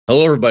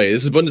Hello, everybody.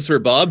 This is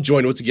Bundeswehr Bob,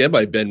 joined once again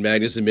by Ben,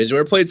 Magnus, and MidgeMan.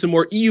 We're playing some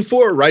more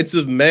EU4 Rights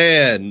of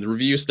Man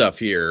review stuff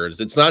here.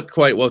 It's not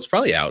quite, well, it's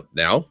probably out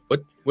now.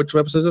 Which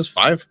episode is this?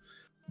 5?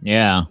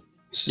 Yeah.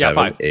 7,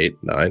 5. 8,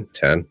 9,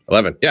 10,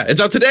 11. Yeah,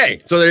 it's out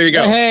today. So there you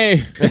go.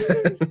 Hey.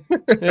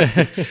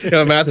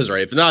 Math is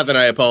right. If not, then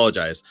I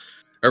apologize.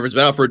 Or if it's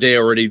been out for a day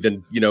already,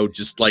 then,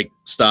 just like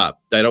stop.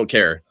 I don't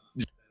care.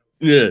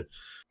 Yeah.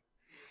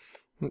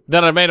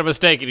 Then I made a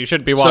mistake and you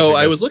shouldn't be watching. So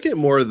I was looking at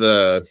more of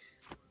the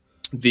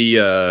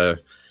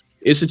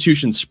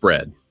institution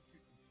spread,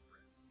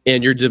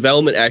 and your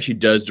development actually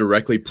does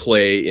directly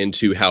play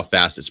into how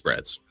fast it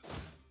spreads.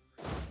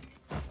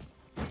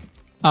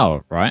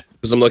 Oh, right.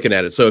 Because I'm looking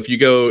at it. So if you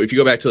go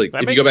back to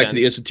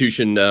the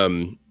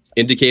institution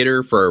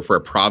indicator for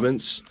a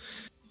province,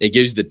 it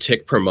gives you the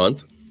tick per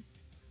month.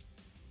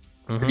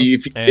 Mm-hmm.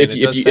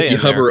 If you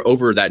hover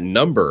over that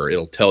number,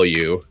 it'll tell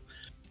you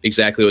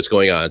exactly what's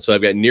going on. So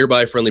I've got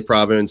nearby friendly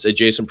province,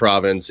 adjacent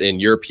province,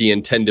 and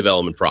European 10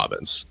 development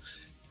province.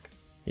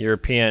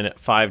 European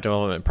 5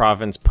 development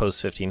province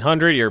post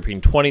 1500, European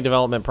 20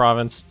 development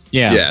province.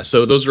 Yeah. Yeah.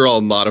 So those are all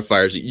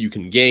modifiers that you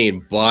can gain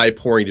by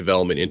pouring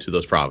development into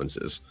those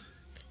provinces.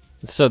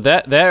 So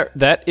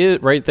that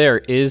is right there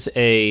is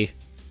a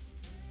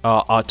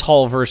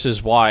tall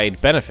versus wide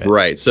benefit.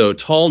 Right. So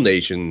tall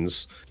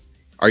nations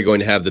are going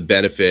to have the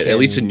benefit, at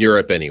least in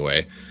Europe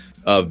anyway,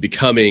 of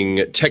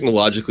becoming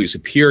technologically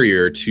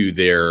superior to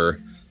their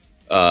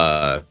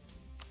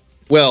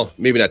well,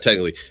 maybe not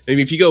technically.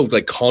 Maybe if you go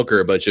like conquer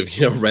a bunch of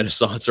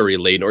Renaissance or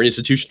laden or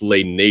institution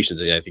laden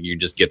nations, and I think you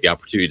just get the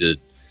opportunity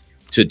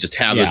to just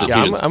have those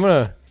institutions. I'm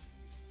gonna.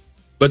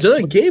 But it's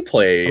another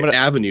gameplay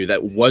avenue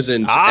that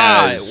wasn't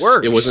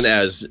it wasn't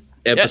as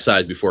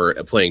emphasized before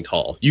playing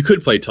tall. You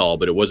could play tall,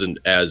 but it wasn't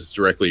as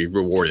directly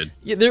rewarded.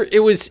 Yeah,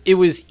 it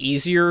was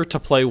easier to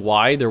play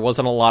wide. There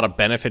wasn't a lot of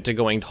benefit to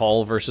going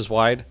tall versus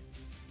wide.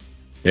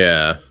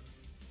 Yeah.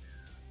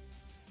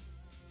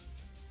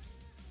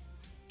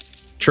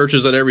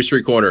 Churches on every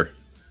street corner.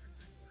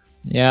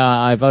 Yeah,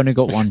 I've only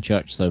got one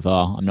church so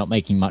far. I'm not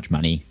making much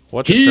money.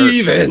 What's a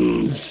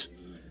Heathens?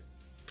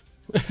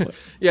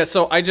 Yeah,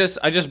 so I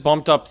just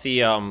bumped up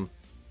the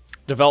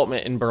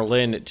development in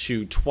Berlin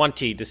to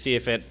 20 to see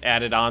if it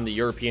added on the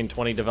European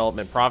 20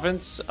 development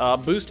province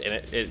boost, and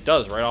it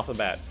does right off the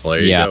bat. Well,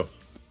 there you go.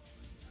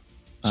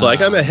 So like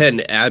I'm ahead in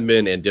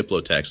admin and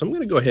diplotech, so I'm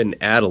going to go ahead and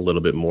add a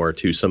little bit more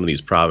to some of these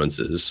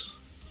provinces.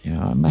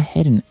 Yeah, I'm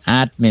ahead in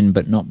admin,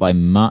 but not by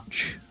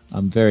much.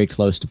 I'm very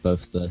close to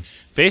both the...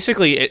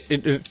 Basically,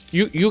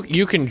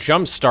 you can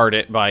jumpstart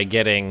it by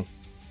getting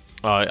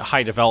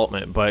high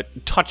development, but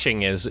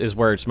touching is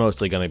where it's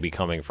mostly going to be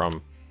coming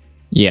from.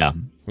 Yeah.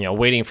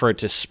 Waiting for it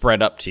to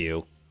spread up to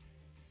you.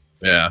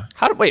 Yeah.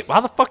 Wait,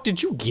 how the fuck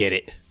did you get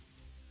it?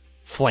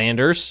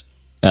 Flanders?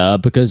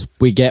 Because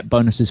we get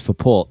bonuses for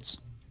ports.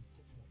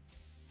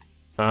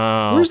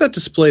 Where's that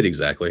displayed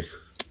exactly?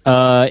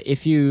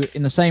 If you,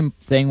 in the same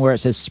thing where it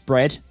says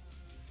spread.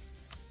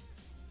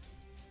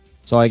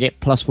 So I get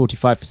plus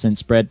 45%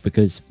 spread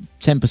because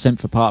 10%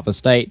 for part of a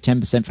state,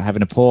 10% for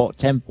having a port,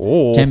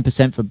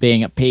 10% for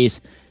being at peace,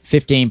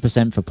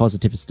 15% for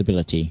positive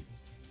stability.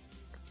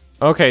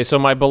 Okay, so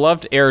my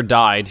beloved heir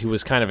died, who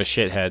was kind of a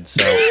shithead,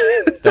 so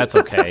that's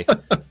okay.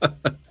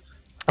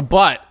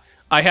 But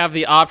I have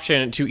the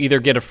option to either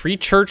get a free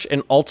church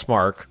in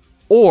Altmark,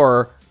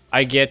 or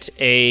I get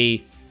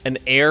an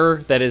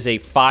heir that is a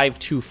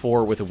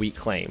 524 with a weak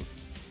claim.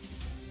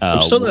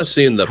 I'm still not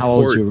seeing the How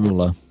old's your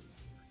ruler?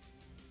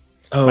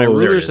 Oh, my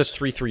ruler's a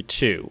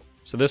 332,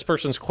 so this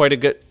person's quite a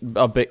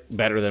bit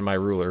better than my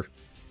ruler,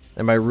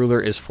 and my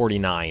ruler is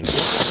 49.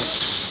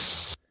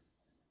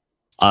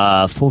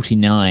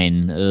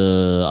 49.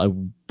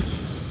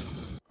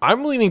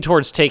 I'm leaning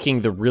towards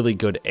taking the really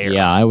good heir.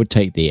 Yeah, I would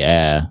take the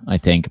heir, I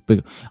think.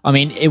 But, I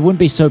mean, it wouldn't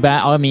be so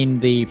bad. I mean,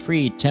 the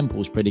free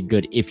temple's pretty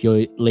good if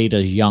your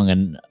leader's young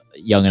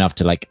enough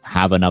to like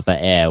have another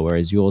heir,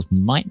 whereas yours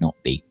might not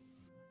be.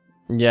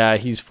 Yeah,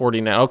 he's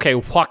 49. Okay,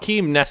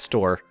 Joachim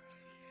Nestor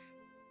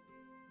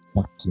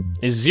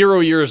is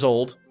 0 years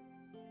old.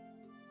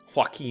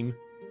 Joachim.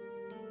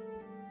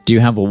 Do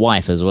you have a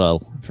wife as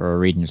well for a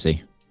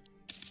regency?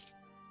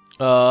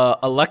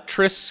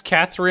 Electress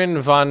Catherine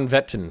von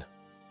Vetten.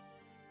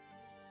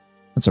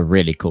 That's a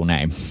really cool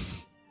name.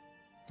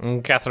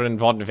 Catherine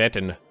von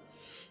Vetten.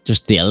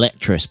 Just the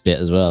Electress bit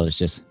as well. It's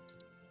just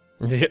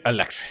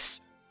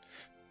Electress.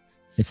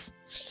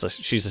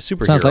 She's a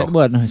superhero. Sounds like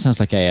it sounds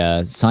like a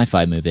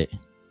sci-fi movie.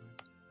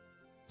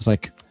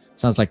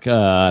 Sounds like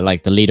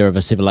the leader of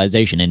a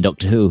civilization in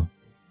Doctor Who.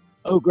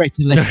 Oh, great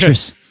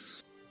Electress.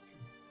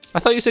 I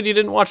thought you said you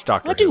didn't watch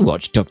Doctor Who. I do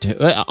watch Doctor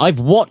Who. I've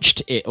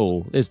watched it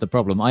all. Is the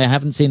problem? I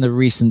haven't seen the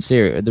recent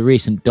series, the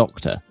recent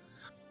Doctor.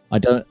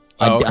 I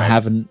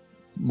haven't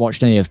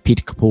watched any of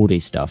Peter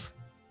Capaldi's stuff.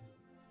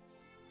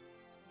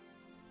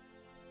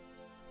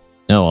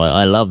 No,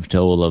 I loved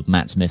all of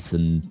Matt Smith's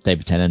and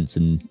David Tennant's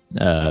and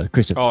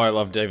Christopher. Oh, I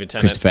love David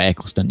Tennant. Christopher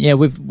Eccleston. Yeah,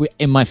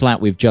 in my flat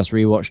we've just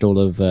rewatched all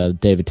of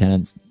David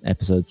Tennant's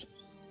episodes.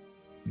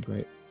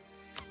 Great.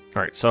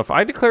 All right, so if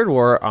I declared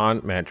war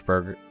on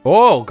Magdeburg,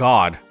 oh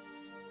god.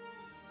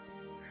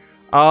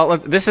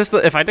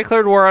 If I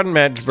declared war on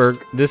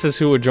Magdeburg, this is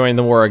who would join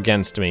the war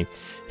against me.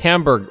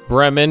 Hamburg,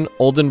 Bremen,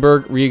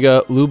 Oldenburg,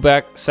 Riga,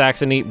 Lubeck,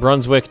 Saxony,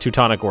 Brunswick,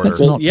 Teutonic Order.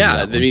 Well,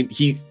 yeah, I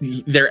mean,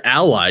 they're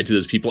allied to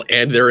those people,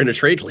 and they're in a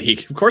trade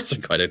league. Of course they're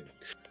gonna.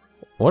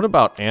 What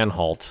about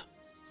Anhalt?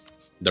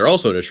 They're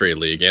also in a trade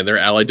league, and they're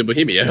allied to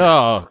Bohemia.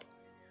 Oh,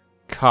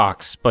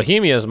 Cox.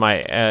 Bohemia is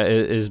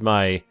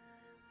my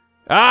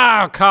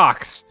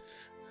Cox.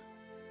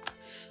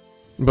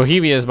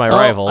 Bohemia is my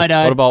rival. I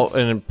died. What about,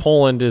 and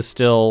Poland is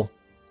still...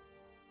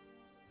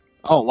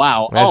 Oh,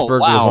 wow.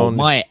 Magdeburg,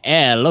 My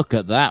heir, look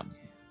at that.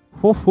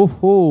 Hoo, hoo,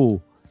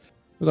 hoo.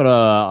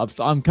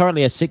 I'm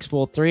currently a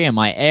 643, and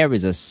my heir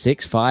is a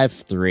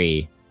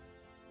 653.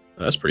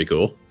 That's pretty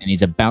cool. And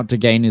he's about to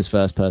gain his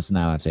first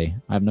personality.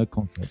 I have no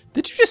concept.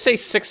 Did you just say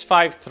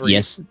 653?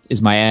 Yes,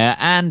 is my heir,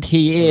 and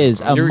he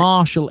is a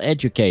martial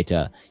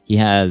educator. He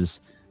has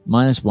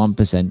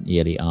 -1%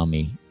 yearly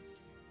army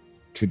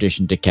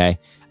tradition decay.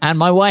 And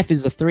my wife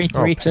is a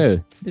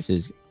 332.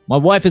 My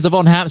wife is a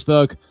von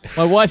Habsburg.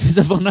 My wife is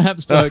a von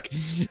Habsburg.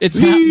 It's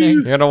happening.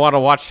 You're gonna want to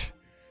watch.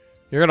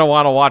 You're gonna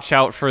want to watch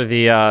out for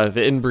the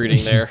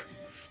inbreeding there.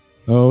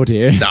 Oh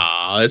dear.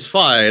 Nah, it's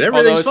fine.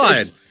 Everything's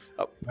fine.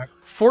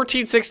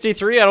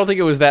 1463. I don't think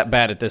it was that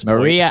bad at this point.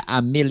 Maria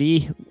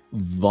Amelie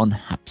von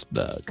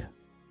Habsburg.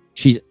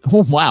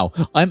 Oh wow.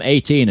 I'm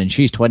 18 and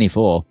she's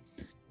 24,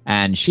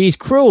 and she's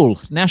cruel.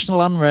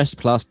 National unrest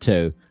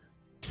 +2.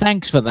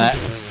 Thanks for that.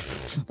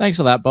 Thanks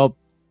for that, Bob.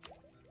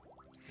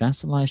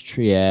 Vassalize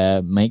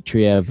Trier. Make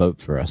Trier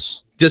vote for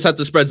us. Just have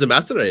to spread some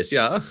asteroids,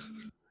 yeah.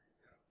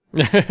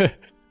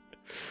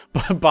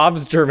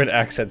 Bob's German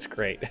accent's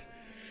great.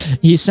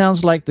 He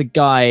sounds like the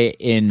guy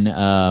in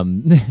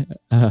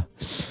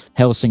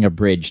Helsinger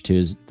Bridge,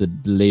 who's the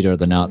leader of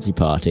the Nazi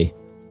party.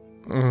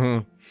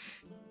 Mm-hmm.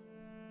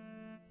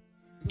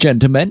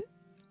 Gentlemen,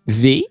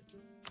 we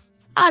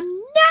are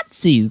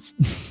Nazis.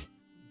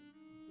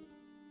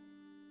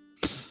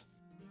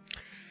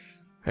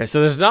 Okay,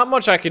 so there's not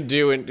much I could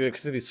do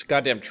because of these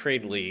goddamn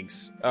trade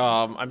leagues.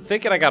 I'm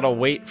thinking I gotta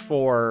wait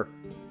for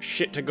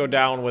shit to go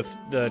down with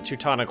the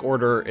Teutonic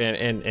Order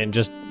and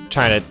just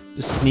trying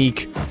to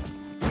sneak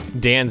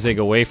Danzig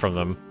away from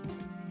them,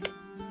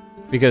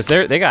 because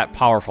they got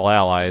powerful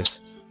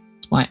allies.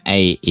 What's my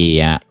AE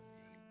at?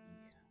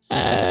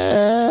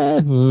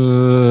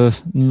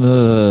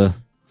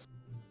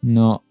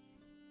 Not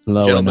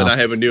low Gentlemen, enough. I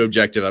have a new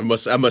objective. I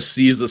must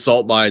seize the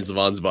salt mines of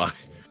Ansbach.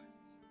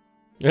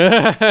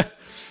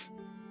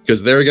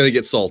 Because they're gonna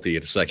get salty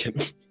in a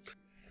second.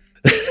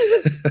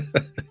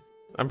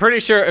 I'm pretty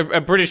sure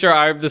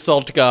I'm the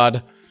salt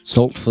god.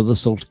 Salt for the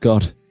salt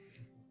god.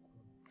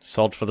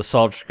 Salt for the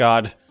salt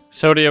god.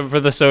 Sodium for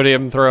the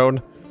sodium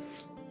throne.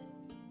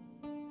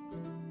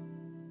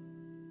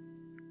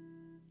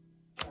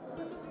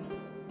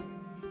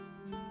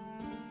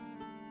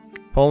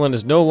 Poland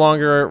is no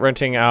longer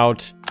renting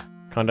out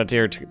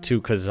Condottiere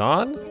to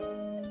Kazan.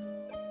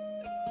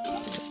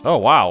 Oh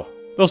wow.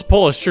 Those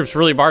Polish troops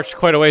really marched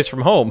quite a ways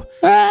from home.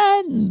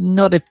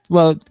 Not if,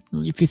 well,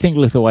 if you think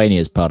Lithuania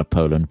is part of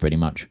Poland, pretty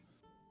much.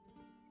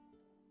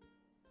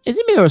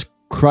 Isn't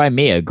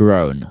Crimea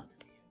grown?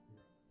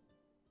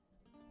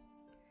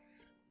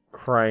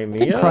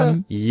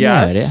 Crimea?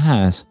 Yes. Yeah, it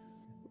has.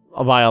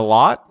 By a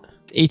lot?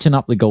 Eaten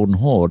up the Golden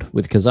Horde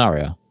with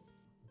Khazaria.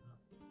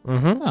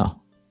 Mm-hmm. Oh.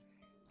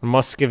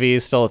 Muscovy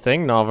is still a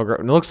thing. Novgorod.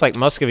 It looks like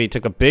Muscovy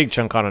took a big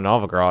chunk out of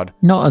Novgorod.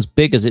 Not as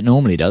big as it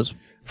normally does.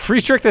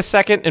 Friedrich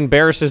II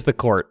embarrasses the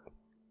court.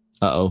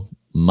 Uh-oh.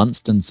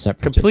 Munster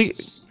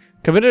separatists.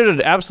 Committed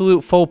an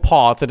absolute faux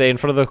pas today in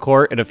front of the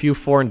court and a few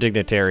foreign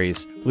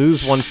dignitaries.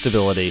 Lose one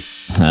stability.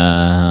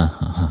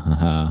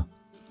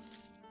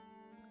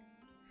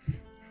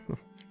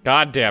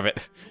 God damn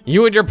it.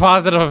 You and your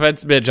positive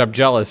events, Midge. I'm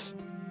jealous.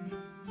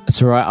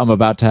 It's alright. I'm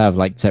about to have,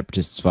 like,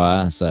 separatists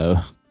fire, so...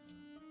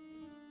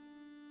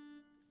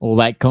 all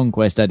that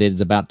conquest I did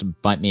is about to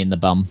bite me in the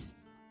bum.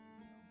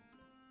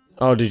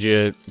 Oh, did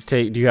you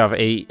take... do you have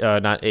a...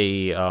 not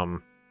a...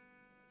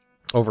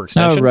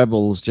 overextension? No,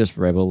 rebels. Just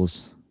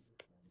rebels.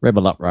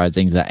 Rebel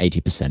uprisings at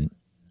 80%.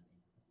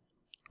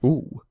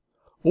 Ooh.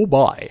 Oh,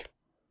 boy.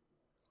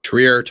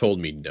 Trier told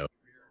me no.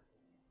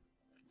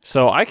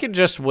 So I could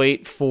just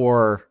wait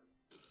for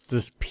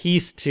this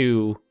peace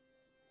to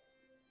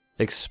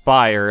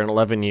expire in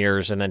 11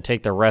 years and then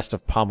take the rest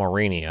of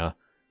Pomerania.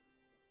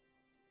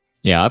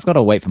 Yeah, I've got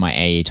to wait for my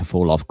AE to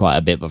fall off quite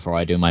a bit before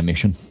I do my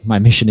mission. My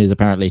mission is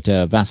apparently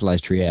to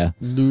vassalize Trier.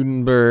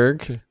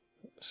 Lunenburg.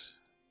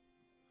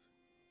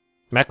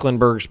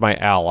 Mecklenburg's my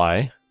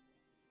ally.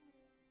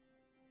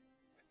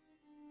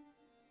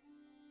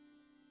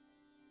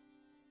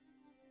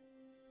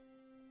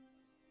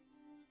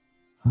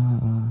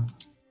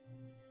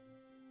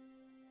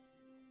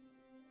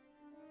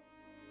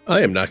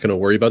 I am not going to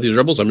worry about these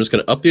rebels. I'm just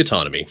going to up the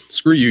autonomy.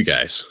 Screw you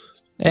guys.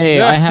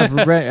 Hey, I have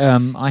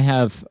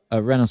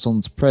a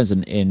Renaissance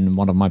present in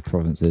one of my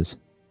provinces.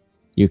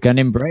 You can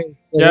embrace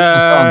the Yay!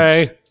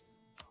 Renaissance.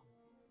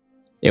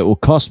 It will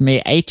cost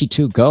me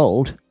 82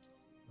 gold.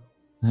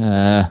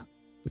 But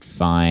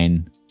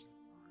fine.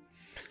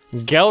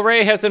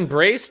 Gelre has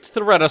embraced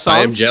the Renaissance. I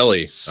am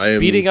jelly.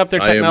 Speeding up their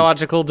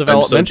technological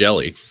development. I'm so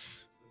jelly.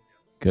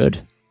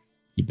 Good.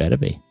 You better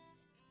be.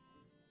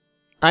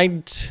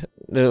 What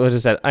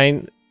is that?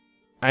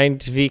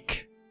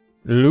 Eindvik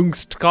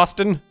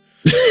Lungstkosten?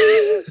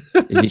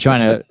 Is he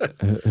trying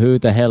to... Who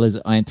the hell is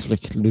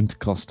Eindvik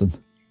Lundkosten?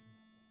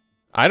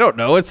 I don't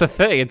know. It's a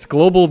thing. It's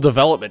global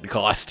development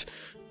cost.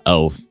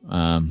 Oh,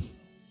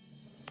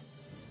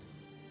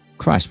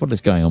 Christ, what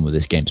is going on with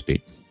this game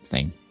speed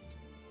thing?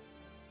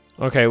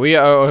 Okay,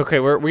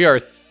 we're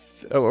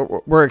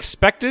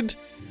expected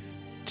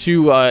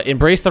to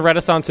embrace the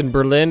Renaissance in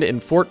Berlin in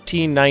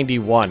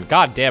 1491.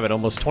 God damn it,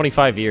 almost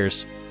 25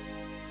 years.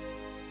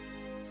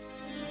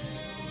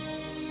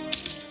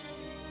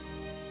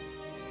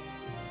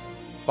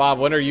 Bob,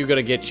 when are you going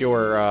to get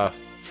your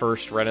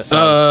first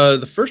Renaissance?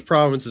 The first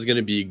province is going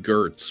to be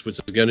Gertz, which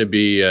is going to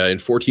be in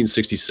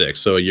 1466,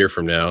 so a year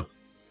from now.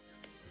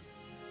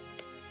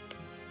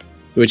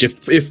 Which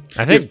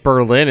I think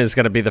Berlin is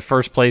going to be the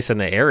first place in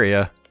the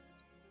area.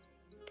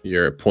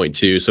 You're at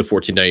 0.2, so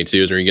 1492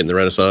 is when you're getting the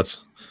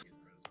Renaissance.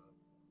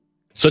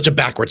 Such a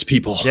backwards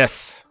people.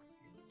 Yes.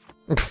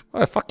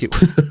 Oh, fuck you.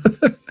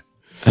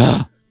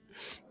 Ah.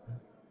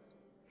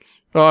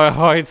 Oh,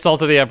 I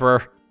insulted the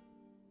Emperor.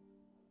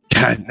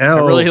 God, now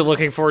I'm really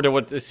looking forward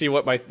to see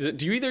what my...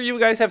 Do either of you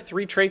guys have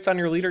 3 traits on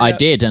your leader yet? I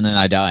did, and then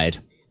I died.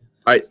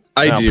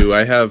 I do.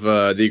 I have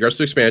the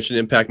aggressive expansion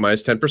impact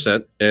minus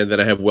 10%, and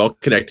then I have well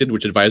connected,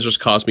 which advisors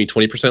cost me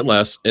 20%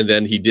 less. And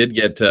then he did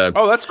get.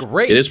 Oh, that's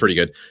great. It is pretty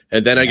good.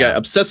 And then I got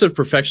obsessive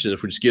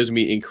perfectionist, which gives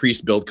me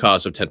increased build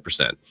cost of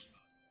 10%.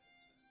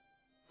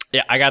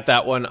 Yeah, I got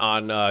that one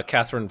on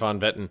Catherine von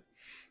Vetten.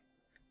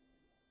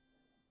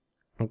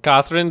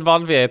 Catherine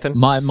von Vetten.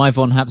 My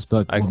von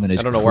Habsburg woman is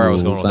I don't know where I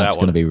was going with that one. That's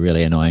going to be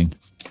really annoying.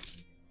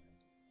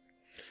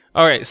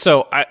 All right,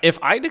 so if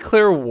I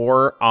declare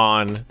war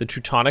on the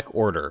Teutonic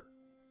Order,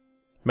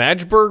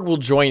 Magdeburg will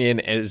join in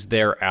as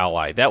their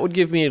ally. That would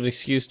give me an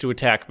excuse to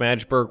attack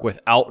Magdeburg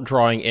without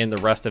drawing in the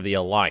rest of the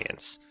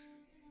alliance.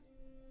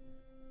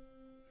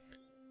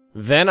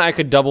 Then I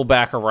could double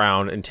back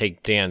around and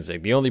take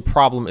Danzig. The only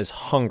problem is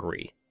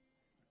Hungary.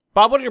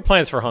 Bob, what are your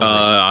plans for Hungary?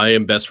 I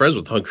am best friends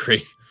with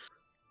Hungary.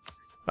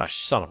 Oh,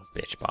 son of a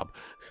bitch, Bob.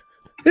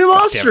 In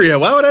Austria,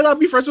 why would I not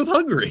be friends with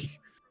Hungary?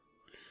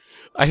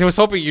 I was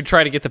hoping you'd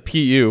try to get the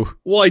PU.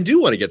 Well, I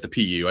do want to get the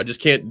PU. I just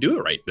can't do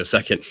it right this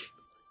second.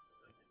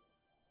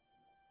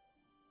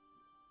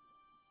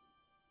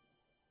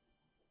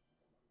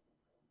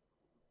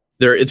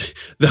 The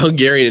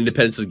Hungarian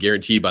independence is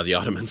guaranteed by the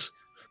Ottomans.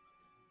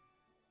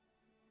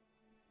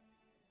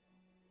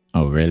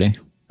 Oh, really?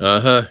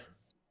 Uh-huh.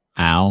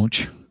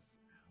 Ouch.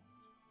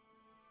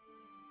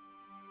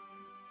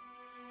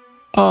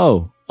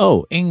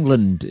 Oh,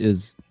 England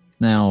is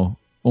now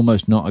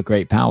almost not a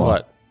great power.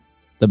 What?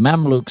 The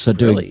Mamluks are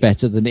doing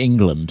better than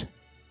England.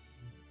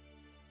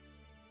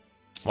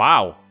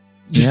 Wow.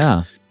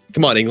 Yeah.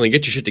 Come on, England,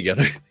 get your shit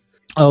together.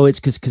 Oh, it's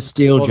because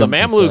Castile Well, the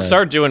Mamluks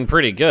are doing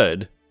pretty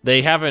good.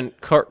 They haven't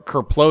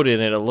kerploded,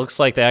 and it looks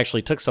like they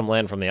actually took some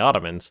land from the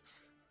Ottomans.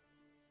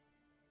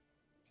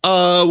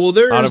 Well,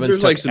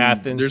 there's like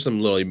Athens. There's some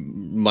little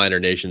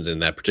minor nations in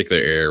that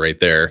particular area right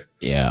there.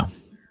 Yeah.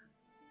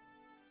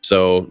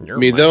 So I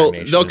mean,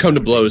 they'll come to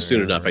blows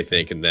soon enough, I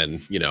think, and then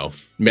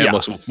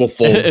Mamluks will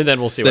fold, and then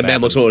we'll see. The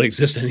Mamluks won't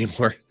exist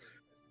anymore.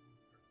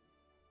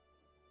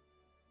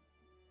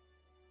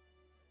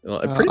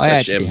 Well, I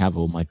actually have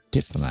all my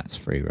diplomats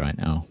free right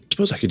now. I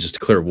suppose I could just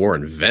declare war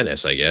in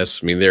Venice, I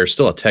guess. I mean, they're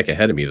still a tech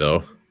ahead of me,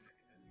 though.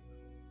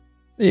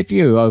 If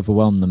you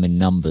overwhelm them in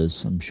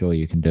numbers, I'm sure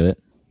you can do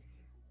it.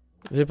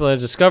 People have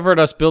discovered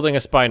us building a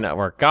spy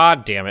network.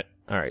 God damn it.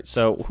 All right,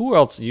 so who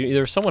else?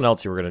 There's someone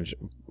else you were going to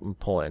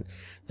pull in.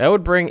 That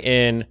would bring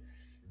in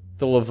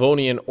the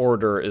Livonian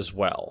Order as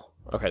well.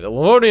 Okay, the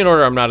Livonian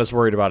Order I'm not as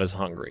worried about as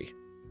Hungary.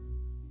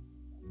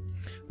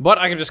 But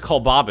I can just call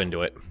Bob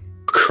into it.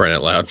 Crying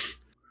out loud.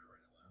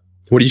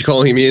 What are you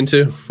calling me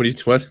into?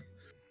 What?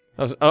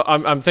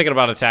 I'm thinking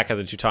about attacking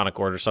the Teutonic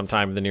Order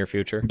sometime in the near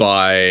future.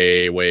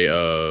 By way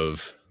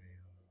of...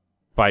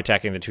 By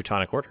attacking the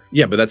Teutonic Order.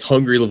 Yeah, but that's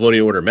Hungary,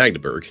 Livonian Order,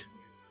 Magdeburg.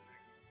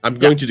 I'm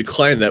going to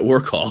decline that war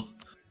call.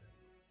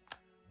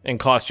 And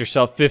cost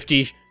yourself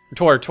 50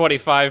 or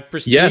 25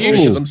 prestige. Yes,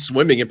 because I'm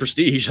swimming in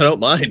prestige. I don't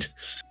mind.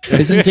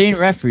 Byzantine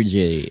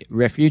refugee.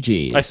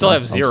 I still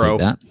have 0.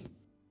 That.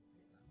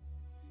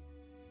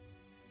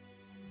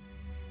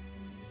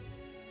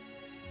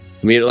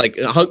 I mean, like,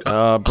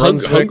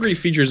 Hungary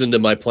features into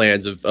my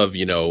plans of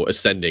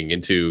ascending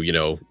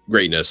into,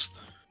 greatness.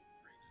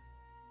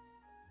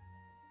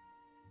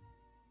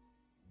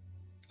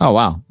 Oh,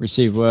 wow.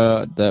 Receive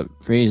word that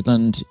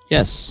Friesland,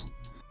 yes.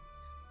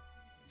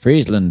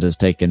 Friesland has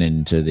taken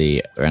into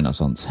the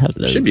Renaissance.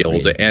 Hello, should be able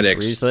to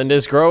annex. Friesland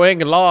is growing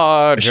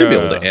large. I should be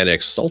able to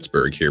annex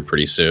Salzburg here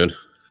pretty soon.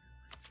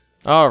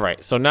 All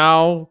right, so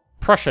now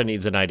Prussia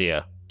needs an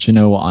idea. Do you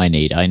know what I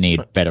need? I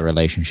need better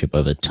relationship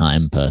over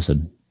time,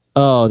 person.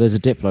 Oh, there's a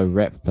Diplo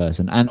rep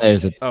person, and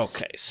there's a.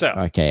 Okay, so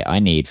Okay, I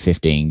need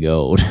 15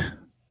 gold.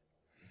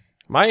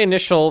 my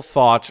initial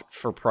thought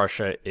for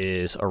Prussia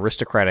is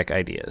aristocratic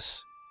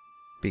ideas,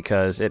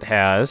 because it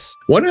has.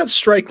 Why not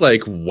strike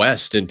like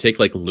west and take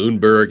like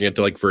Lüneburg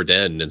into like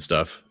Verdun and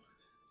stuff?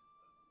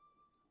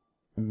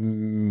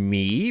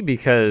 Me,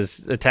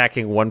 because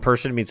attacking one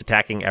person means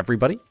attacking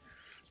everybody.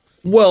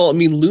 Well, I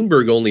mean,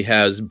 Lüneburg only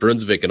has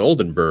Brunswick and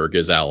Oldenburg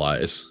as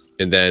allies,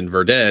 and then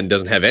Verdun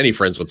doesn't have any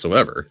friends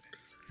whatsoever.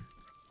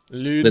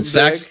 Then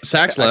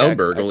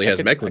Saxe-Lauenburg only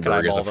has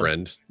Mecklenburg as a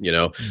friend. You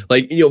know,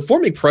 like, you know,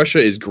 forming Prussia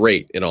is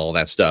great and all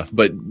that stuff,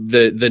 but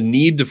the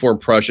need to form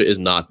Prussia is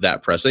not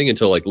that pressing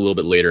until like a little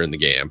bit later in the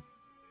game.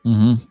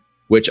 Mm-hmm.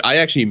 Which I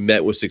actually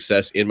met with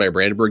success in my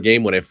Brandenburg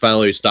game when I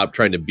finally stopped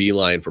trying to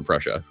beeline for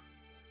Prussia.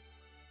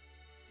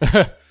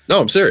 No,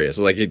 I'm serious.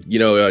 Like, you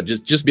know,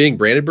 just being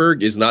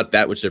Brandenburg is not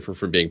that much different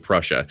from being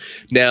Prussia.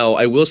 Now,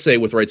 I will say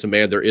with Rights of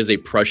Man, there is a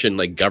Prussian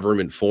like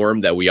government form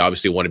that we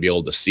obviously want to be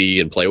able to see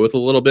and play with a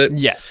little bit.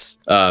 Yes.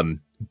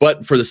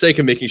 But for the sake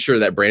of making sure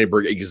that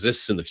Brandenburg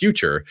exists in the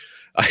future,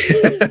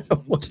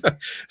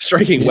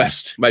 striking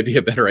west might be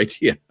a better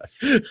idea.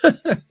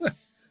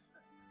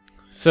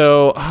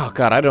 So, oh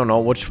god, I don't know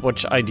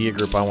which idea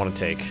group I want to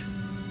take.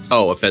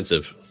 Oh,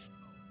 offensive.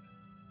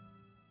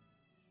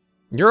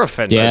 You're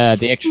offensive. Yeah,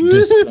 the extra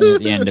discipline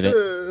at the end of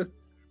it.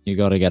 You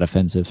got to get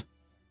offensive.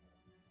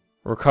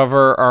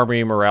 Recover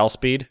army morale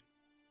speed.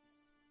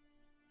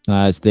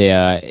 It's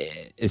the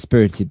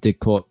spirited de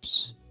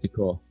corps.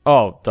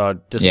 Oh, the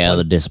discipline. Yeah,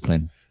 the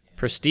discipline.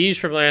 Prestige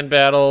from land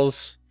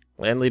battles.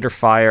 Land leader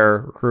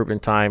fire.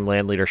 Recruitment time.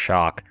 Land leader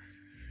shock.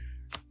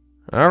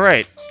 All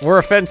right, we're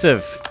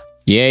offensive.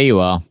 Yeah, you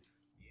are.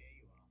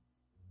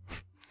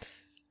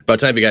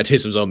 About time you got to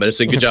taste some zone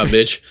medicine. Good job,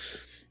 Midge.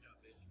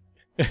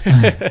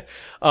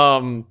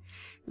 What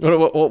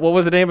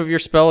was the name of your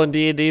spell in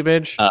D&D,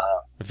 Midge?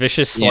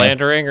 Vicious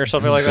slandering or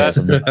something like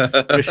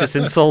that? Vicious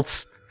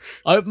insults?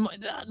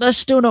 That's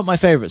still not my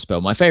favorite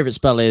spell. My favorite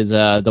spell is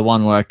the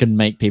one where I can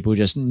make people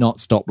just not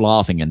stop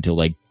laughing until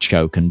they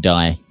choke and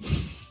die.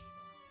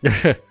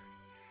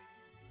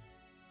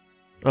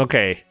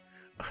 Okay.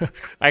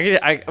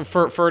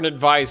 For an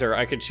advisor,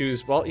 I could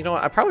choose... Well, you know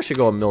what? I probably should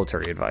go a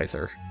military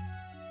advisor.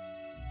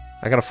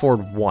 I can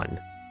afford one.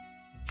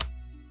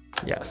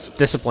 Yes,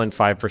 discipline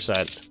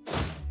 5%.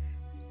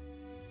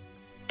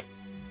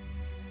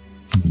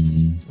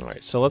 All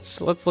right, so let's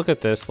look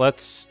at this. I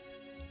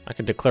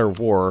could declare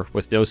war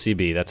with no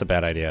CB. That's a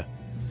bad idea.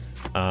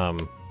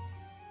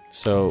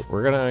 So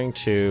we're going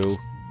to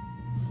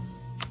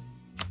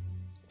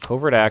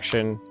covert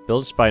action,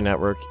 build a spy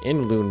network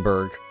in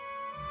Lüneburg.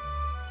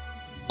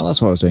 Oh,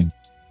 that's what I was doing.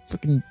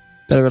 Freaking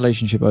better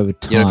relationship over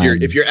time. You know,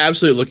 if you're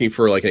absolutely looking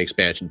for like an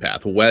expansion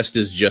path, west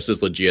is just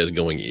as legit as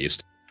going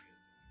east.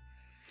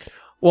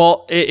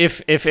 Well,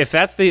 if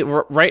that's the...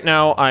 Right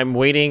now, I'm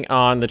waiting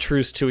on the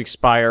truce to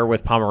expire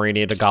with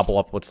Pomerania to gobble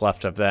up what's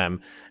left of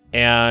them.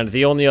 And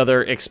the only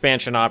other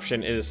expansion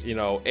option is, you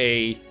know,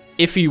 a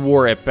iffy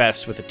war at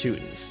best with the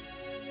Teutons.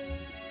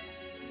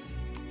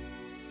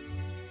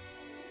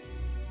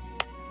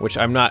 Which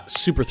I'm not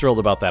super thrilled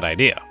about that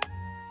idea.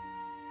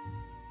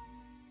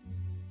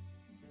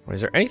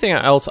 Is there anything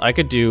else I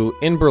could do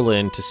in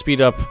Berlin to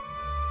speed up...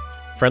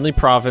 Friendly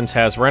province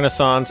has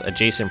Renaissance,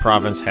 adjacent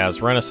province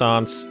has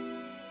Renaissance...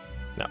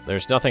 No,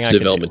 there's nothing I can do.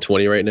 Development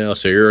 20 right now,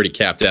 so you're already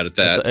capped out at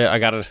that. I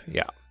gotta,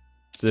 yeah.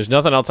 There's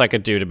nothing else I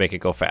could do to make it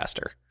go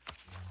faster.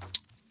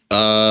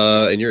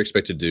 And you're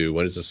expected to do,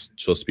 when is this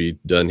supposed to be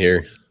done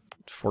here?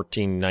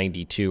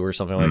 1492 or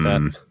something like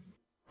that.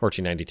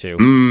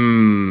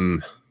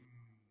 1492.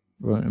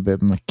 Right, a bit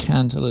of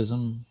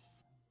mercantilism.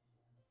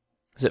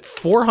 Is it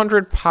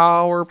 400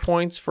 power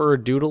points for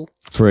a doodle?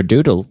 For a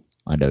doodle?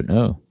 I don't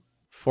know.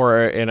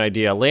 For an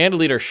idea. Land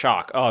leader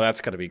shock. Oh, that's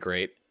gonna be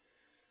great.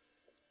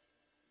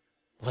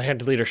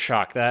 Land leader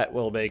shock. That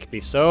will make me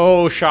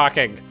so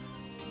shocking.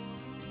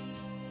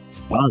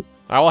 Well,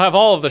 I will have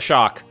all of the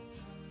shock.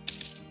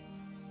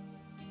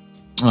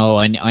 Oh,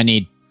 I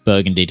need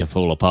Burgundy to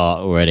fall apart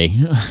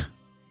already.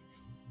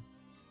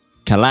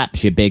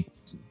 Collapse, you big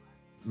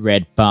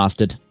red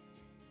bastard.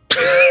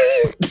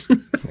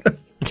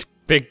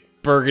 Big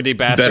Burgundy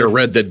bastard. Better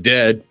red than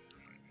dead.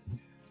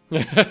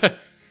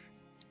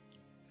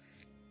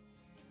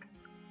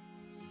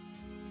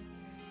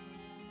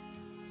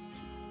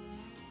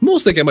 I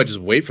almost think I might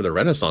just wait for the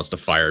Renaissance to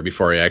fire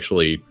before I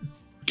actually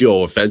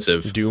go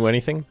offensive. Do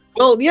anything?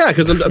 Well, yeah,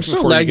 because I'm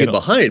still lagging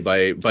behind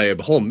by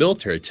a whole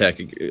military tech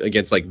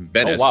against like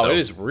Venice. Oh wow, so. It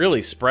is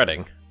really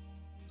spreading.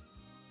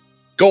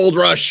 Gold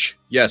rush.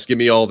 Yes, give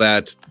me all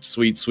that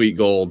sweet, sweet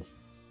gold.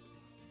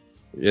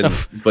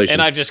 Inflation.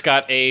 And I just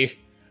got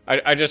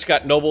I just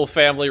got noble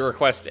family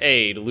request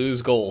A to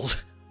lose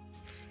gold.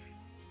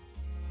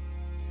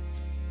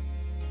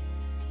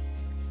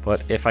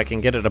 But if I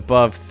can get it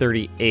above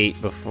 38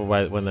 before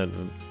when the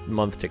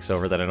month ticks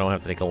over, then I don't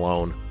have to take a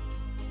loan.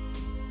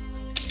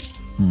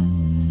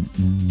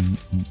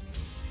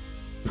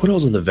 What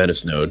else on the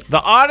Venice node?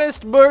 The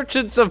honest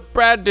merchants of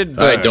Brandenburg.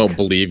 I don't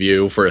believe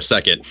you for a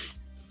second.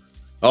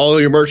 All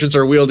your merchants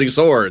are wielding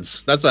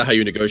swords. That's not how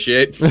you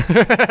negotiate.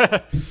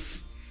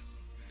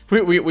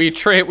 we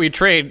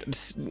trade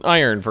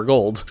iron for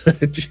gold.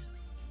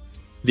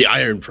 The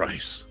iron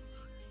price.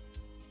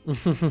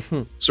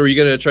 So are you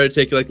gonna try to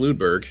take like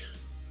Lüneburg?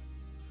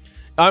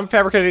 I'm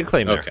fabricating a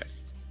claim there. Okay.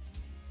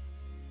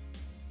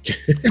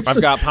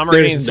 I've got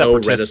Pomeranian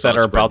separatists that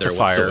are about to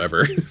fire.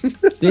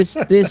 This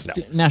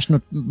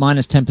national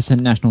minus 10%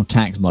 national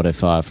tax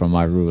modifier from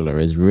my ruler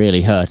is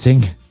really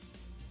hurting.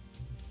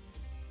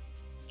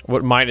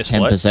 What minus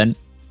 10%?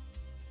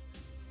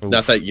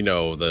 Not that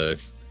the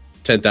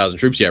 10,000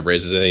 troops you have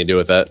raises anything to do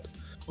with that.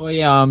 Well,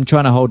 yeah, I'm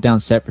trying to hold down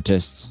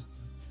separatists.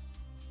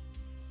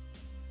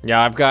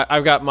 Yeah, I've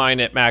got mine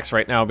at max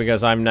right now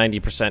because I'm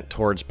 90%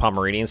 towards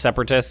Pomeranian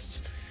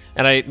separatists.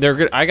 And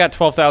I got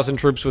 12,000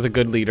 troops with a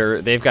good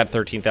leader. They've got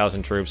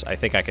 13,000 troops. I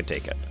think I could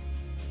take it.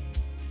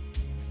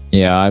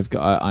 Yeah,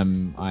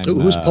 I'm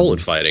who's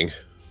Poland fighting?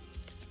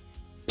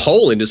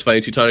 Poland is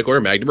fighting Teutonic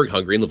Order, Magdeburg,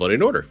 Hungary, and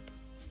Livonian Order.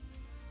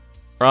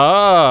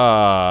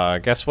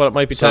 Guess what? It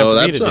might be time for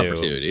me to do. That's an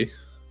opportunity.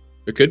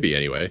 It could be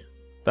anyway.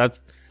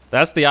 That's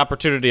the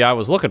opportunity I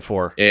was looking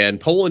for. And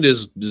Poland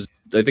is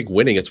I think,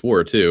 winning its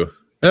war too.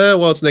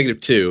 Well, it's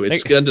 -2.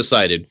 It's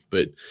undecided,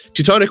 but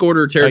Teutonic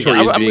Order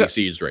territory is being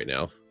seized right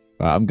now.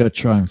 I'm gonna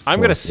try and. I'm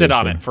gonna sit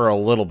on it for a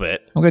little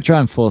bit. I'm gonna try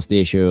and force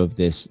the issue of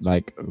this,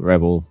 like,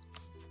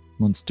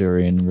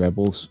 Munsterian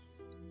rebels.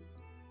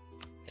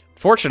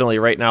 Fortunately,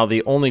 right now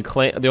the only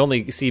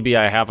CB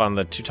I have on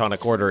the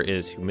Teutonic Order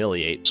is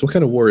Humiliate. So, what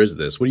kind of war is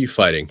this? What are you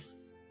fighting?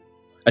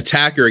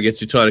 Attacker against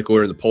Teutonic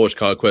Order in the Polish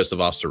conquest of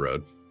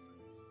Osterode.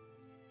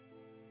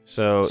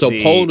 So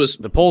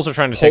the Poles are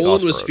trying to take Osterode.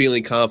 Poland was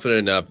feeling confident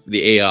enough,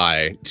 the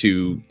AI,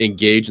 to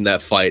engage in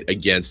that fight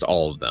against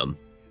all of them.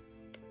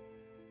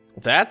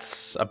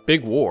 That's a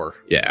big war.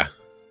 Yeah.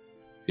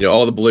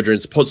 All the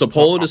belligerents. So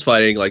Poland is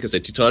fighting, like I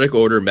said, Teutonic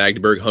Order,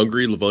 Magdeburg,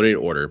 Hungary, Livonian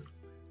Order.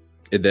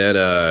 And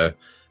then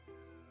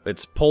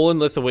it's Poland,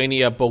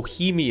 Lithuania,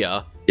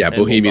 Bohemia. Yeah,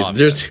 Bohemia.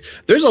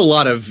 There's a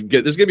lot of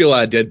there's gonna be a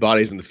lot of dead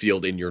bodies in the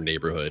field in your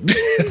neighborhood.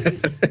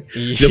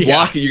 The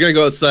block, you're gonna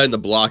go outside and the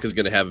block is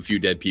gonna have a few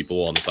dead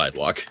people on the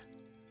sidewalk.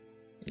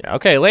 Yeah,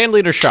 okay, land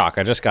leader shock.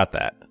 I just got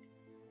that.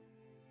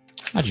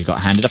 I just got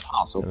handed a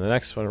parcel. And the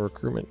next one,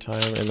 recruitment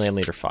time and land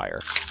leader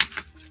fire.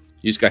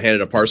 You just got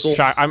handed a parcel?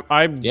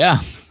 Yeah.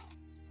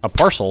 A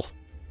parcel.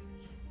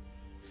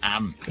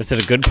 Is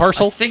it a good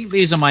parcel? I think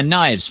these are my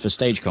knives for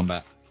stage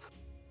combat.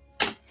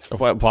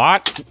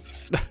 What?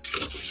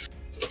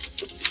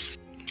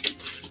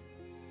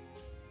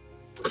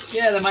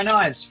 Yeah, they're my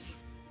knives.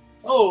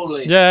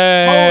 Holy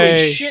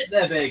shit,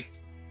 they're big.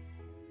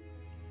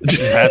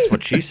 That's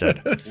what she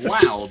said.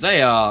 Wow,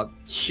 they are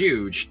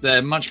huge.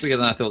 They're much bigger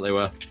than I thought they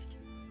were.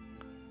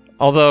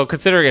 Although,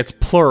 considering it's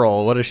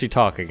plural, what is she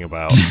talking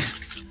about?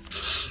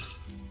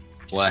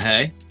 Well,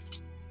 hey.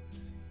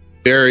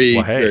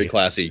 Very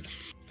classy.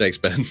 Thanks,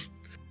 Ben.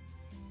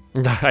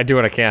 I do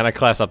what I can. I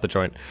class up the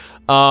joint.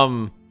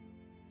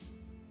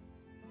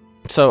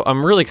 So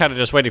I'm really kind of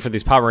just waiting for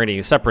these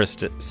Pomeranian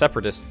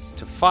separatists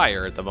to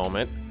fire at the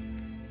moment.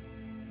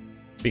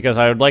 Because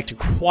I would like to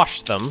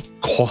quash them.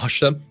 Quash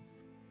them?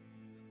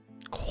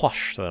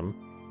 Quash them.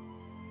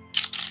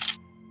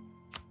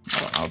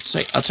 I'll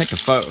take a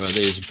photo of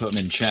these and put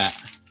them in chat.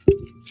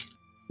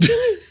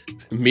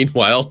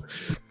 Meanwhile,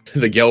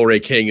 the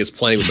Gelre king is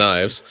playing with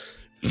knives.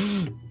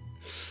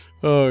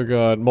 Oh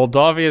god.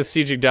 Moldavia is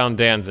sieging down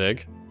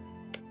Danzig.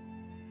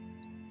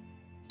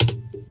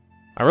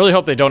 I really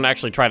hope they don't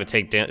actually try to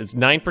take Danzig. It's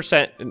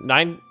 9%,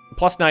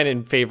 +9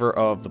 in favor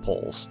of the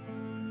Poles.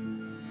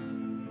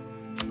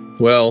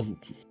 Well,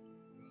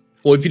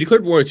 if you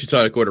declared war on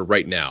Teutonic Order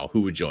right now,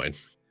 who would join?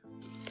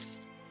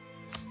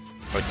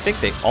 I think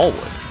they all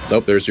would.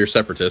 Nope, there's your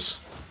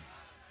separatists.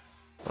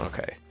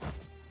 Okay.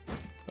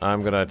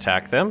 I'm gonna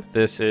attack them.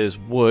 This is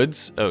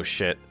Woods. Oh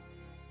shit.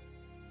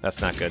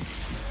 That's not good.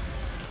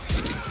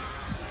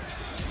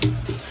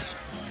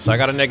 So I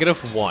got a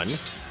 -1.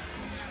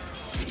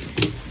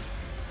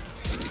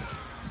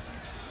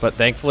 But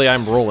thankfully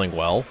I'm rolling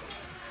well.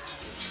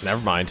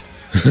 Never mind.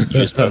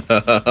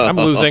 I'm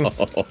losing.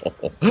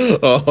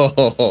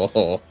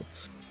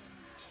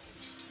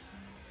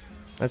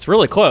 That's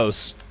really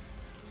close.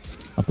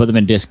 I'll put them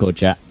in Discord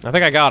chat. I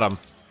think I got him.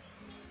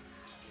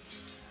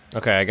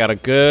 Okay, I got a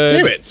good...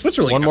 Damn it,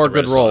 Switzerland. One more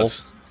good roll.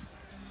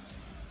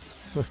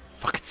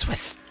 Fucking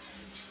Swiss.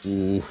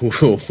 Ooh.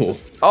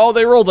 Oh,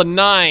 they rolled a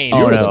 9. You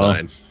rolled a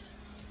 9.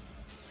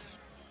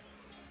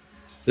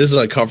 This is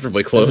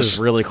uncomfortably close. This is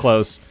really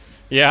close.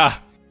 Yeah.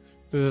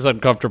 This is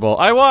uncomfortable.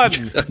 I won!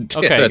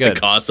 Okay, at good. the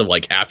cost of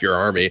like half your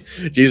army.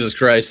 Jesus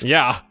Christ.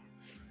 Yeah.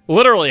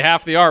 Literally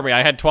half the army.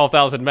 I had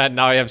 12,000 men,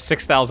 now I have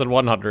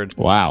 6,100.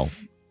 Wow.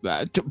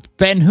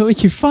 Ben, who are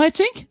you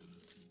fighting?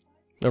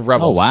 The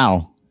rebels. Oh,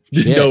 wow.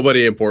 Shit.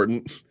 Nobody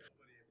important.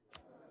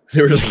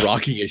 They were just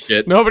rocking a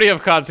shit. Nobody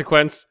of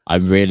consequence.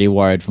 I'm really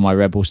worried for my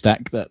rebel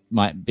stack that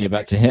might be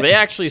about to hit. They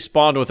actually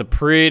spawned with a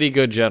pretty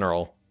good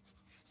general.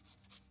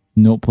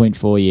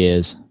 0.4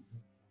 years.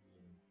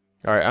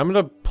 Alright, I'm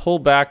gonna pull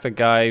back the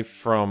guy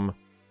from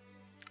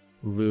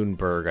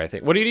Lüneburg, I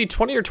think. What do you need,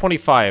 20 or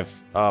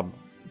 25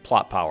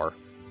 plot power?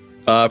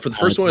 For the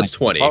first one, it's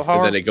 20,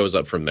 and then it goes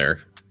up from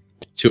there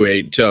to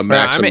a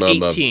maximum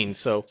I'm at 18, of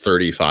so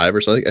 35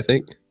 or something, I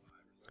think.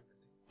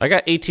 I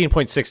got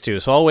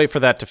 18.62, so I'll wait for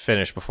that to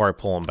finish before I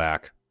pull them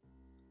back.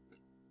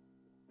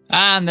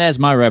 And there's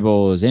my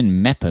rebels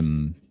in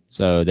Mepham.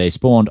 So they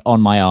spawned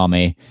on my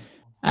army.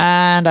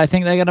 And I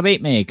think they're going to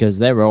beat me because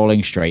they're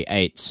rolling straight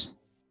 8s.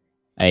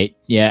 8.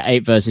 Yeah,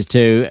 8 versus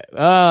 2.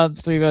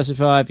 3 versus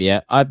 5.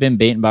 Yeah, I've been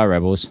beaten by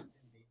rebels.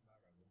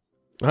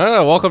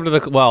 Oh, welcome to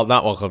the... Well,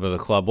 not welcome to the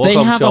club. Welcome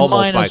they have to a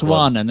almost my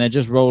 -1, and they're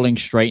just rolling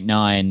straight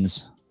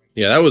 9s.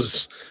 Yeah, that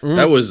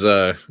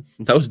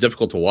was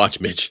difficult to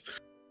watch, Mitch.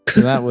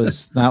 that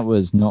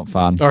was not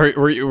fun. Or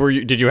were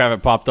you? Did you have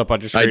it popped up on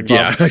your screen?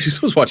 Yeah, I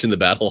just was watching the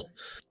battle.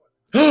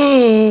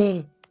 you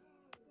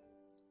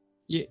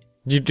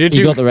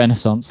got the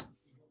Renaissance.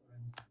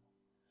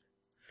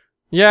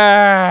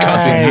 Yeah.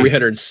 Costing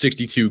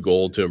 362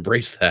 gold to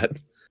embrace that.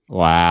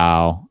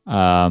 Wow.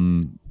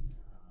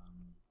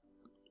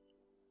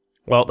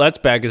 Well, that's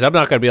bad because I'm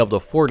not going to be able to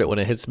afford it when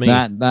it hits me.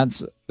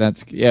 That's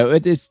yeah.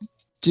 It's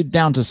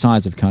down to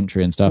size of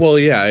country and stuff. Well,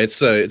 yeah,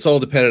 it's all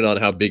dependent on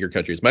how big your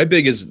country is. My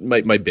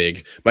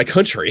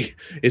country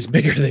is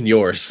bigger than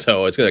yours,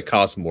 so it's going to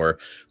cost more.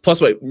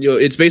 Plus,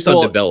 it's based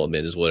on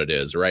development, is what it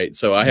is, right?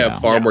 So I have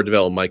far more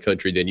developed in my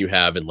country than you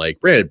have in like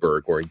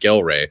Brandenburg or in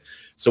Gelre.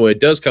 So when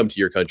it does come to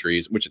your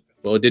countries, which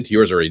it did to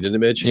yours already, didn't it,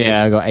 Midge?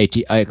 Yeah, I got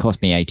 80. It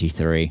cost me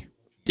 83.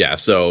 Yeah,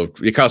 so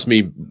it cost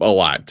me a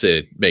lot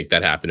to make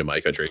that happen in my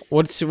country.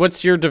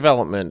 What's your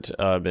development,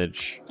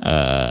 Midge?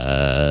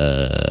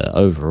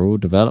 Overall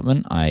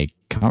development, I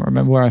can't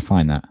remember where I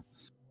find that.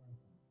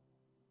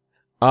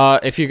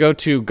 If you go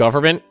to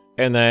government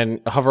and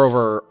then hover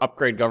over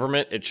upgrade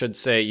government, it should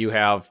say you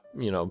have,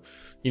 you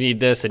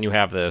need this and you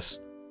have this.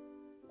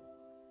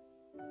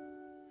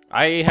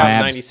 I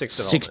have 96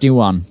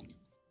 61.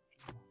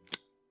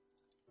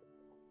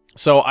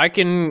 So I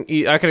can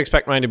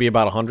expect mine to be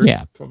about 100.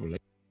 Yeah, probably.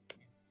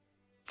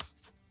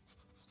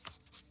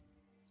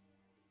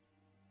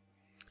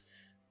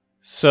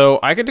 So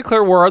I could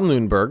declare war on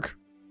Lüneburg,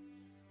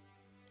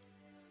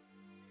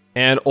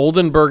 and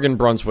Oldenburg and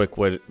Brunswick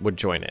would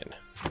join in.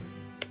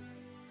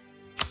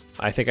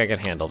 I think I could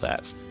handle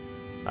that.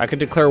 I could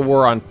declare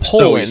war on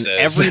Poland. So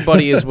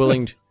everybody is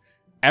willing.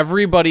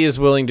 Everybody is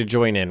willing to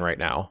join in right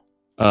now.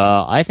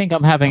 I think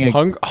I'm having a...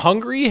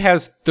 Hungary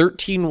has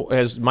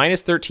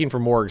 -13 for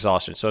more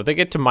exhaustion. So if they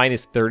get to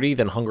 -30,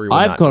 then Hungary will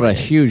I've got a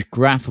huge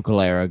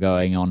graphical error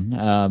going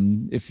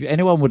on. If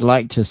anyone would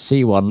like to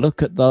see one,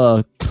 look at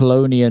the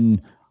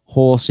Colonian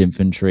horse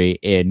infantry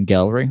in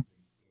Gelre.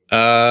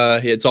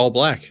 It's all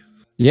black.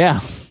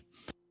 Yeah.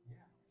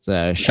 It's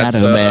a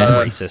shadow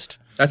man. Racist.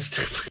 That's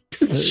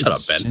shut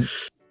up, Ben.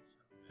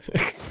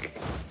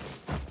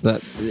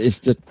 That it's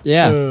just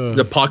the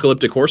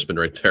apocalyptic horseman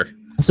right there.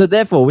 So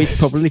therefore, we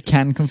probably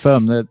can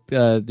confirm that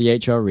the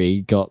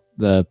HRE got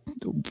the.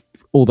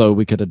 Although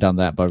we could have done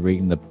that by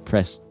reading the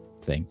press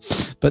thing,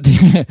 but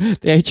the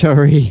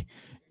HRE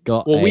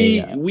got. Well,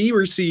 we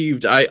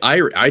received.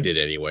 I did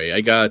anyway. I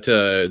got.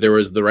 There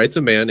was the Rights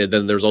of Man, and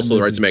then there's also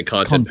the Rights of Man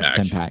content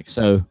pack.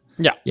 So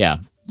yeah.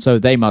 So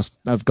they must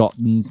have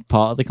gotten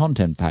part of the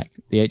content pack.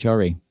 The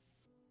HRE.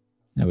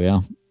 There we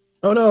are.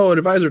 Oh no! An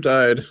advisor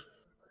died.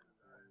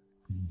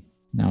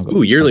 Now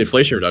ooh, yearly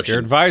inflation reduction. Your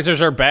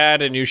advisors are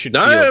bad, and you should.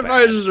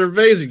 Advisors are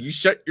amazing. You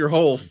shut your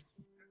hole.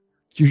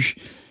 You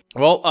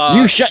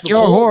shut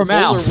your whore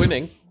mouth. Are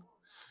winning.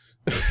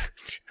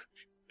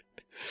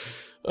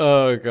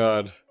 Oh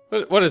god,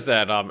 what is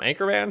that?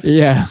 Anchorman?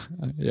 Yeah,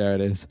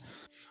 it is.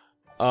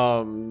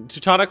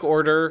 Teutonic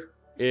Order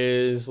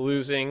is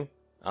losing.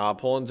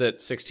 Poland's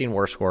at 16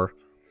 war score.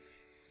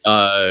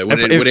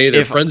 Would any of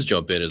their friends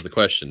jump in? Is the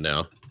question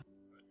now.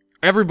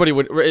 Everybody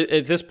would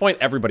at this point.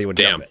 Everybody would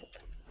jump in.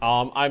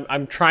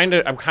 I'm kind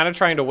of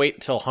trying to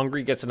wait till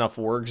Hungary gets enough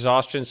war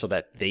exhaustion so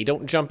that they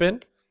don't jump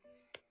in.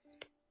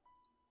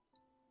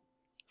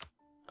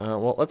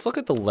 Well, let's look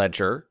at the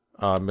ledger.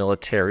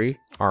 Military,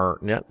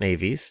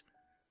 navies,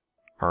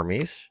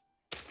 armies,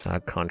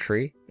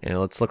 country, and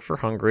let's look for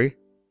Hungary.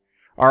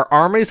 Our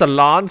armies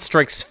alone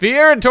strikes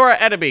fear into our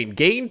enemy.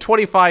 Gain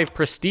 25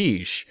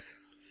 prestige.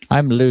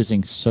 I'm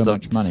losing so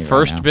much money.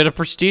 First right now. bit of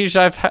prestige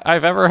I've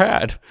ever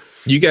had.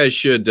 You guys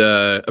should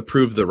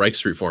approve the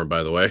Reichs reform,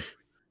 by the way.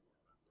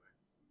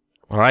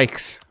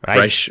 Reichs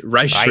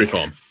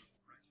reform.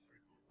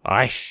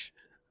 Reich.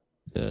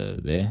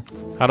 There.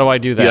 How do I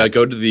do that? Yeah,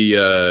 go to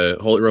the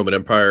Holy Roman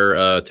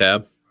Empire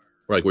tab,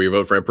 where you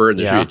vote for emperor, and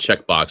there should be a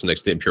checkbox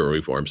next to the imperial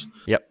reforms.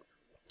 Yep.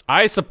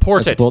 I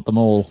support them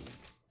all.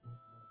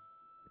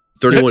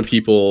 31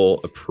 people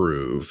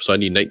approve, so I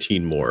need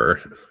 19 more.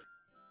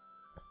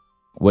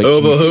 Wait,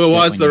 but who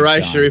wants the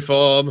Reich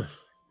reform?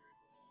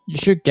 You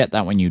should get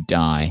that when you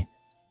die.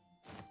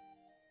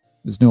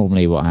 That's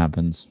normally what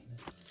happens.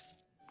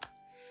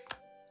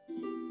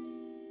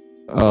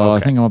 Oh, okay. I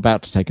think I'm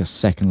about to take a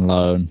second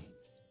loan.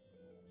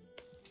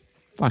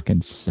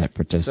 Fucking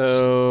separatists.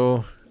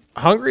 So,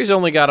 Hungary's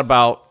only got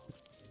about,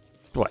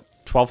 what,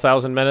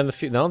 12,000 men in the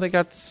field. No, they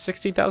got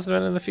 60,000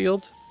 men in the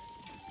field.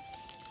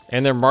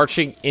 And they're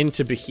marching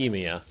into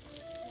Bohemia.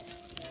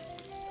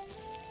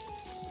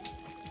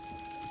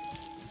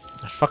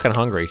 They're fucking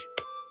hungry.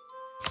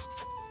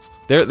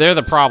 They're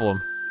the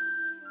problem.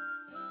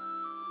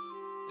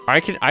 I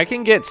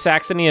can get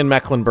Saxony and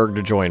Mecklenburg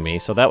to join me,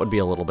 so that would be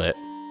a little bit.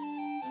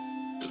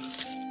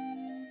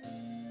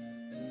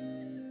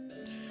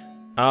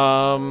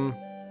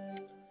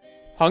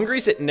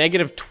 Hungary's at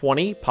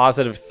 -20,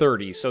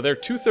 +30, so they're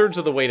 2/3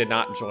 of the way to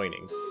not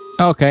joining.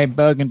 Okay,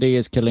 Burgundy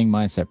is killing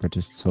my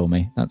separatists for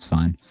me. That's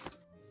fine.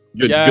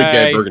 Good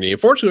guy, Burgundy.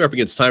 Unfortunately, we're up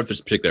against time for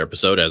this particular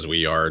episode, as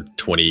we are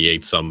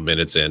 28-some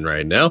minutes in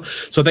right now.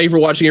 So thank you for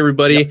watching,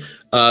 everybody.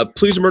 Yep.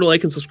 Please remember to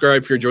like and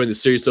subscribe if you're enjoying the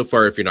series so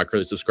far. If you're not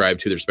currently subscribed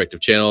to the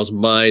respective channels,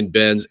 mine,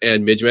 Ben's,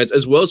 and MidgeMan's,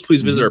 as well as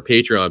please visit our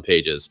Patreon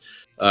pages.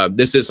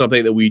 This is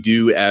something that we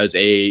do as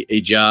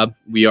a job.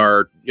 We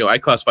are, I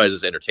classify us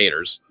as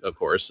entertainers, of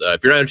course.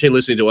 If you're not entertained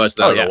listening to us,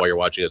 then I don't know why you're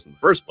watching us in the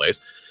first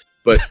place.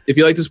 But if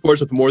you like to support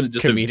us with more than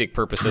just comedic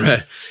purposes,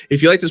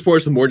 if you like to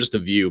support us with more than just a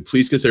view,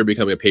 please consider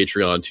becoming a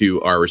Patreon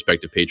to our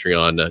respective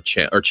Patreon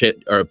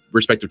our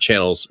respective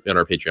channels and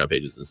our Patreon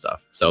pages and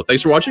stuff. So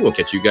thanks for watching. We'll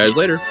catch you guys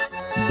later.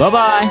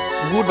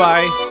 Bye-bye.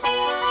 Goodbye.